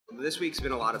this week's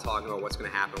been a lot of talking about what's going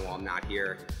to happen while I'm not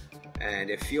here, and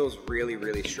it feels really,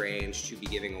 really strange to be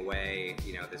giving away,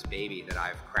 you know, this baby that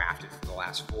I've crafted for the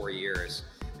last 4 years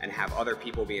and have other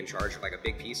people be in charge of like a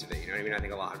big piece of it, you know what I mean? I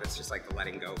think a lot of it's just like the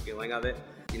letting go feeling of it.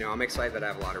 You know, I'm excited that I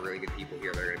have a lot of really good people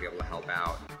here that are going to be able to help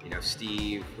out. You know,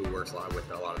 Steve, who works a lot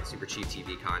with a lot of the Super Cheap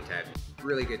TV content,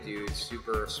 really good dude,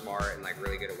 super smart and like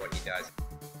really good at what he does.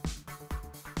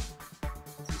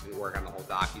 He's been working on the whole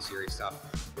docu-series stuff,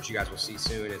 which you guys will see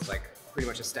soon. It's like pretty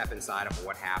much a step inside of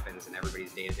what happens in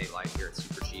everybody's day-to-day life here at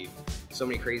Super Cheap. So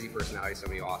many crazy personalities, so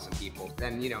many awesome people.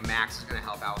 Then, you know, Max is gonna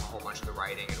help out with a whole bunch of the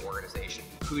writing and organization.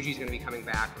 Kuji's gonna be coming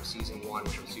back from season 1,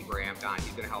 which I'm super amped on.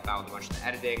 He's gonna help out with a bunch of the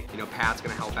editing. You know, Pat's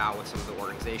gonna help out with some of the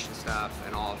organization stuff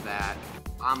and all of that.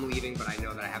 I'm leaving, but I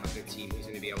know that I have a good team who's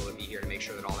gonna be able to be here to make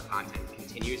sure that all the content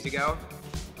continues to go.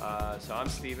 So I'm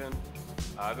Steven.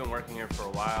 I've been working here for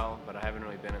a while, but I haven't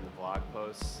really been in the vlog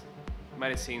posts. You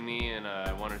might have seen me in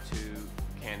 1 or 2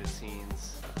 candid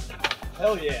scenes.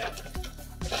 Hell yeah.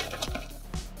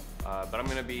 But I'm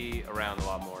gonna be around a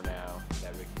lot more now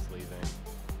that Ricky's leaving.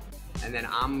 And then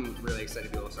I'm really excited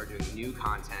to be able to start doing new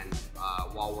content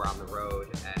while we're on the road.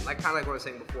 And like kind of like what I was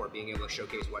saying before, being able to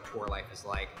showcase what tour life is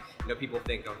like. You know, people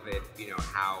think of it, you know,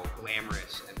 how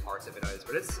glamorous and parts of it is,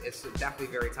 but it's definitely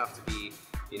very tough to be,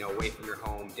 you know, away from your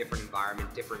home, different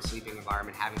environment, different sleeping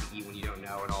environment, having to eat when you don't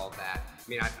know and all of that. I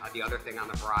mean, the other thing on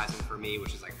the horizon for me,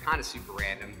 which is like kind of super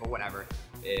random, but whatever,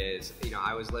 is, you know,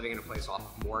 I was living in a place off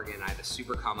of Morgan. I had the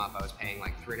super come up. I was paying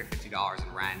like $350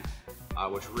 in rent,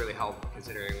 which really helped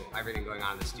considering everything going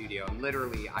on in the studio. And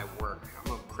literally, I work,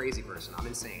 I'm a crazy person. I'm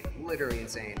insane, I'm literally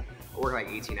insane. I work like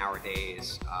 18-hour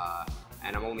days.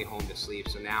 And I'm only home to sleep.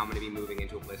 So now I'm gonna be moving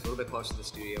into a place a little bit closer to the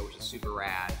studio, which is super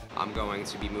rad. I'm going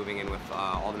to be moving in with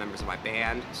all the members of my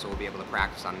band, so we'll be able to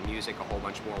practice on music a whole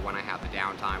bunch more when I have the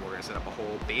downtime. We're gonna set up a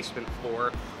whole basement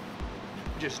floor,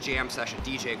 just jam session,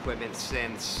 DJ equipment,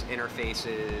 synths,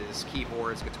 interfaces,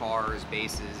 keyboards, guitars,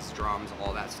 basses, drums,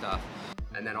 all that stuff.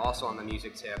 And then also on the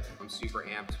music tip, I'm super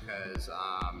amped because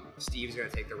Steve's gonna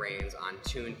take the reins on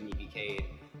Tuned and EPK'd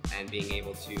and being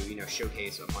able to, you know,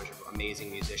 showcase a bunch of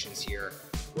amazing musicians here.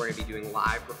 We're gonna be doing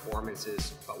live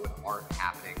performances, but with art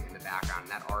happening in the background.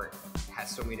 And that art has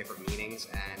so many different meanings,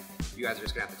 and you guys are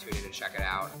just gonna have to tune in and check it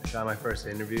out. I shot my first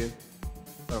interview.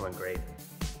 Oh, it went great.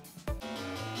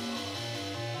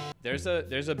 There's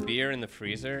a beer in the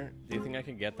freezer. Do you think I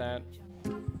could get that?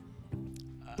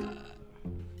 All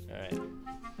right.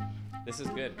 This is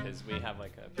good because we have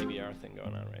like a PBR thing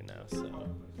going on right now. So,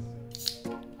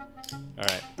 all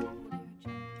right.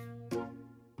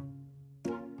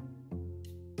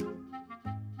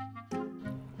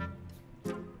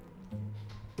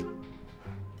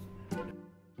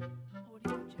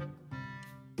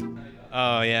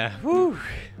 Oh yeah, whew,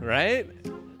 right?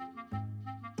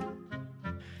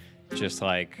 Just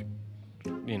like,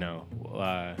 you know,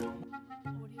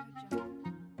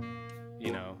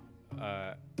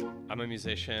 I'm a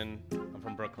musician. I'm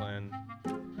from Brooklyn.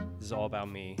 This is all about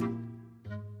me.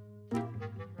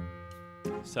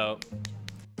 So,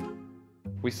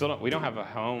 we don't have a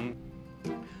home.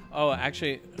 Oh,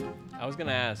 actually, I was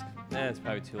gonna ask. It's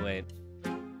probably too late.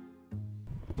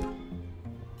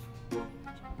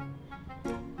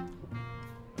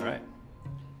 All right.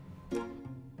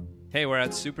 Hey, we're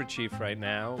at Super Chief right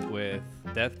now with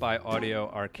Death by Audio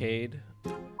Arcade.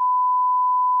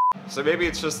 So maybe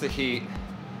it's just the heat,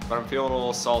 but I'm feeling a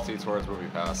little salty towards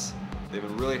MoviePass. They've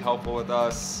been really helpful with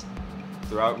us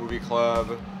throughout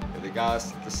MovieClub. They got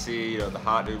us to see, you know, the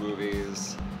hot new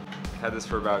movies. Had this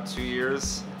for about 2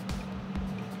 years,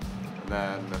 and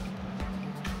then,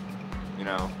 you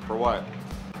know, for what?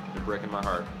 You're breaking my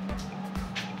heart.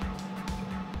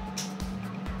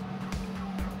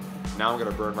 Now I'm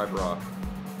gonna burn my bra.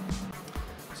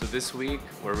 So this week,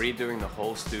 we're redoing the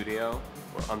whole studio.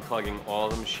 We're unplugging all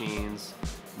the machines,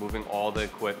 moving all the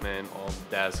equipment, all the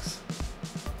desks,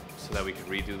 so that we can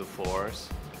redo the floors.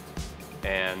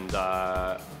 And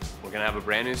we're gonna have a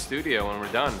brand new studio when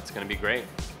we're done. It's gonna be great.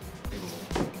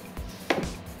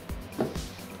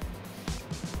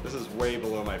 This is way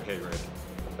below my pay grade.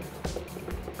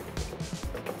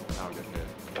 Now I'm getting it.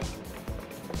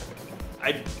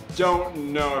 I don't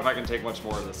know if I can take much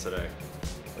more of this today.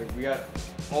 Like, we got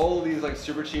all of these like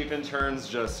super cheap interns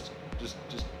just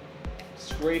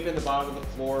scraping the bottom of the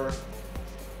floor.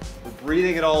 We're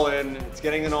breathing it all in. It's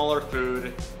getting in all our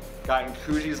food. Gotten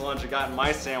Kuji's lunch. I gotten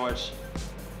my sandwich.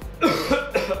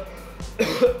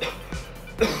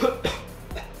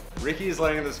 Ricky's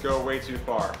letting this go way too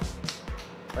far.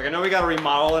 Like, I know we got to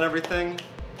remodel and everything,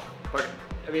 but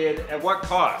I mean, at what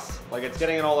cost? Like, it's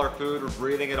getting in all our food. We're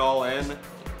breathing it all in.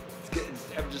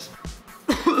 I'm just.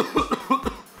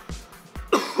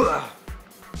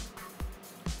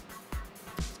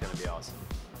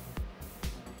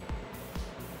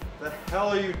 hell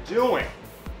are you doing?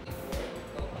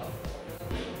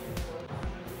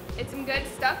 It's some good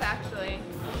stuff, actually.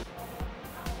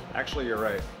 Actually, you're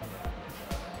right.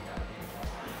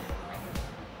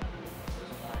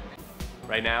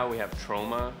 Right now we have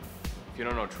Trauma. If you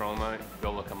don't know Trauma,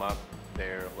 go look them up.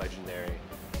 They're legendary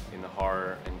in the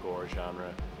horror and gore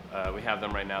genre. We have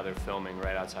them right now. They're filming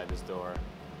right outside this door.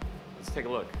 Let's take a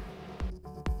look.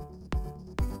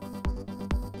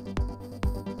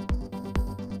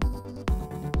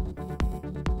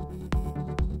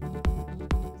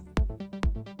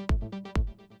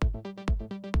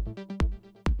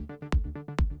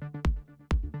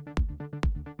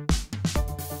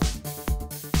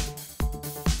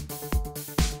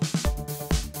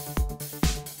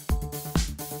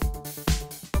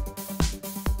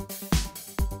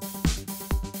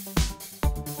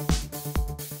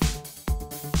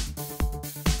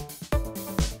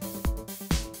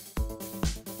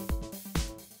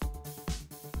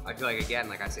 I feel like, again,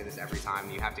 like I say this every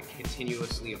time, you have to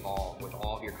continuously evolve with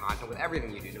all of your content, with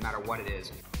everything you do, no matter what it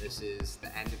is. This is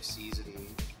the end of season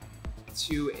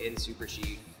 2 in Super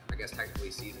Chief, I guess technically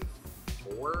season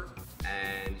 4.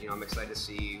 And, you know, I'm excited to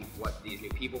see what these new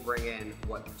people bring in,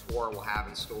 what the tour will have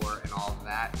in store, and all of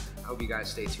that. I hope you guys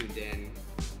stay tuned in.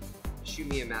 Shoot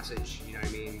me a message, you know what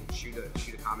I mean? Shoot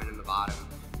a comment in the bottom.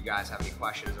 If you guys have any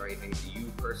questions or anything that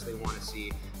you personally want to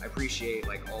see. I appreciate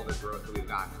like all the growth that we've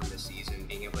gotten from this season,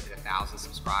 being able to hit 1,000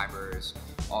 subscribers,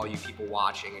 all you people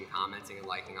watching and commenting and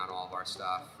liking on all of our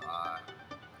stuff.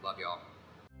 Love y'all.